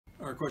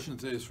Our question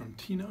today is from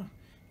Tina,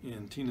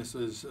 and Tina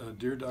says,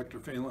 Dear Dr.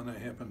 Phelan, I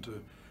happened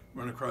to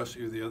run across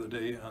you the other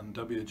day on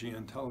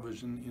WGN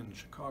television in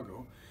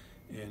Chicago,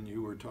 and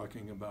you were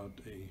talking about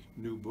a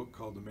new book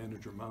called The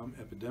Manager Mom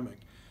Epidemic.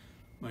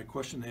 My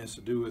question has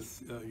to do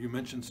with, you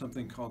mentioned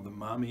something called the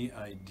Mommy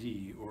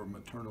ID, or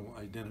maternal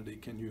identity.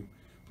 Can you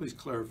please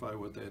clarify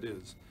what that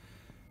is?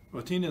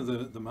 Well, Tina,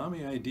 the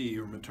Mommy ID,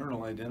 or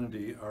maternal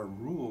identity, are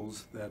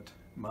rules that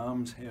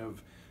moms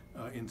have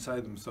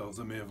inside themselves.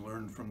 They may have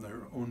learned from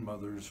their own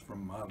mothers,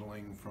 from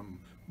modeling, from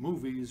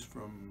movies,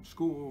 from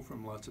school,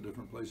 from lots of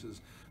different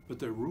places, but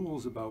they're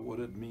rules about what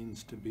it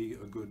means to be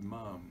a good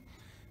mom.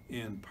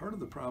 And part of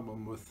the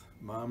problem with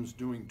moms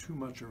doing too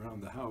much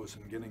around the house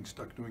and getting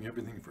stuck doing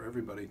everything for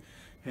everybody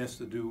has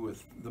to do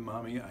with the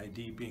Mommy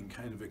ID being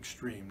kind of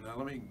extreme. Now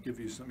let me give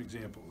you some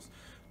examples.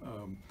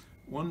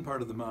 One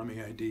part of the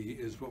Mommy ID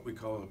is what we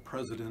call a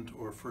president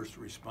or first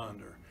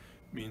responder.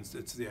 Means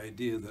it's the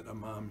idea that a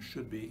mom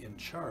should be in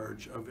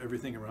charge of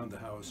everything around the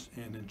house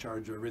and in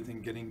charge of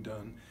everything getting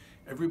done.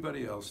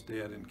 Everybody else,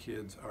 dad and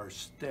kids, are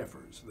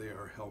staffers. They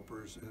are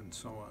helpers and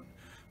so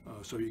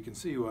on. So you can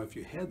see, well, if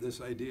you had this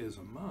idea as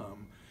a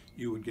mom,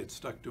 you would get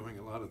stuck doing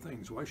a lot of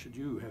things. Why should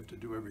you have to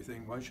do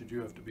everything? Why should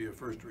you have to be a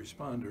first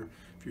responder?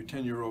 If your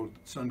 10-year-old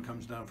son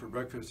comes down for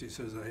breakfast, he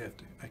says,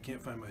 I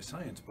can't find my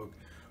science book.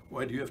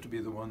 Why do you have to be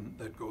the one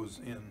that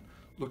goes in,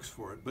 looks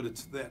for it? But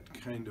it's that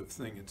kind of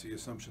thing. It's the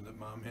assumption that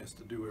mom has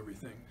to do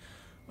everything.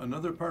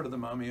 Another part of the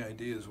Mommy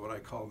idea is what I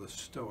call the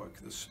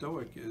stoic. The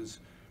stoic is,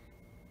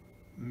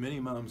 many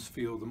moms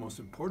feel the most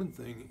important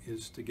thing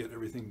is to get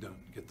everything done.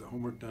 Get the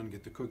homework done,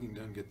 get the cooking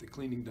done, get the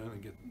cleaning done,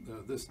 and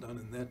get this done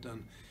and that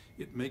done.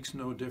 It makes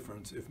no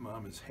difference if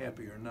mom is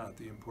happy or not.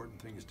 The important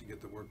thing is to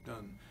get the work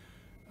done.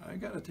 I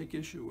got to take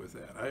issue with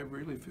that. I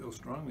really feel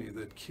strongly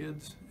that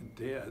kids and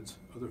dads,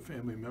 other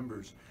family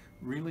members,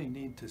 really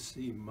need to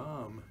see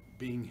mom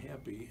being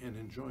happy and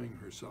enjoying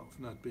herself,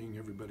 not being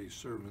everybody's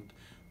servant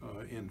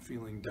and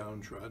feeling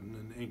downtrodden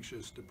and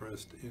anxious,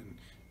 depressed,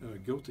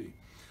 and guilty.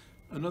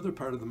 Another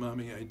part of the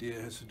Mommy idea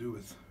has to do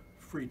with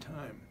free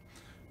time.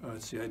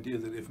 It's the idea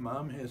that if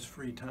mom has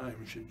free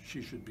time,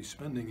 she should be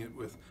spending it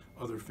with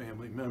other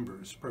family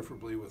members,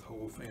 preferably with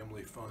whole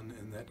family fun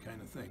and that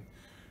kind of thing.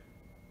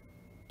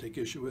 Take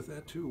issue with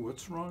that too.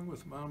 What's wrong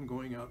with mom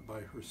going out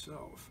by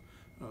herself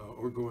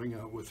or going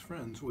out with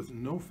friends with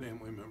no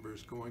family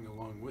members going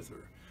along with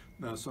her?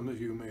 Now, some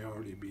of you may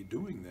already be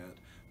doing that,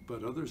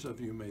 but others of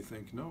you may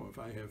think, no, if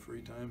I have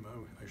free time,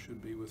 I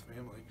should be with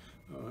family,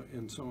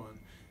 and so on.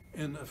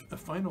 And a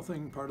final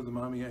thing, part of the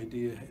Mommy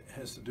idea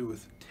has to do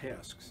with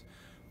tasks.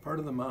 Part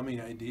of the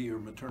Mommy ID or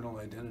maternal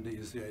identity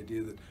is the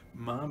idea that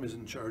mom is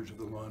in charge of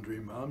the laundry,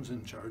 mom's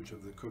in charge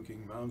of the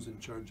cooking, mom's in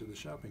charge of the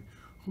shopping.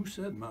 Who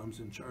said mom's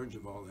in charge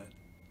of all that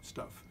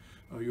stuff?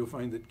 You'll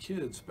find that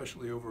kids,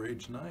 especially over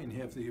age 9,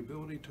 have the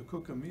ability to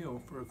cook a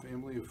meal for a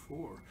family of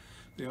 4.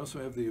 They also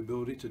have the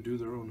ability to do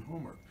their own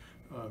homework.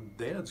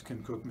 Dads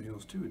can cook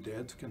meals too.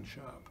 Dads can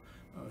shop.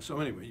 So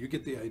anyway, you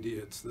get the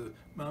idea. It's the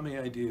Mommy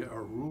idea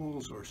are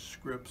rules or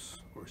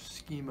scripts or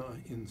schema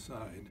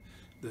inside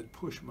that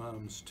push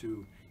moms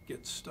to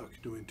get stuck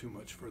doing too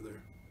much for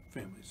their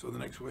family. So the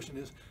next question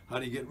is, how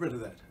do you get rid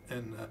of that?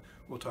 And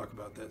we'll talk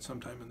about that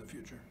sometime in the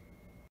future.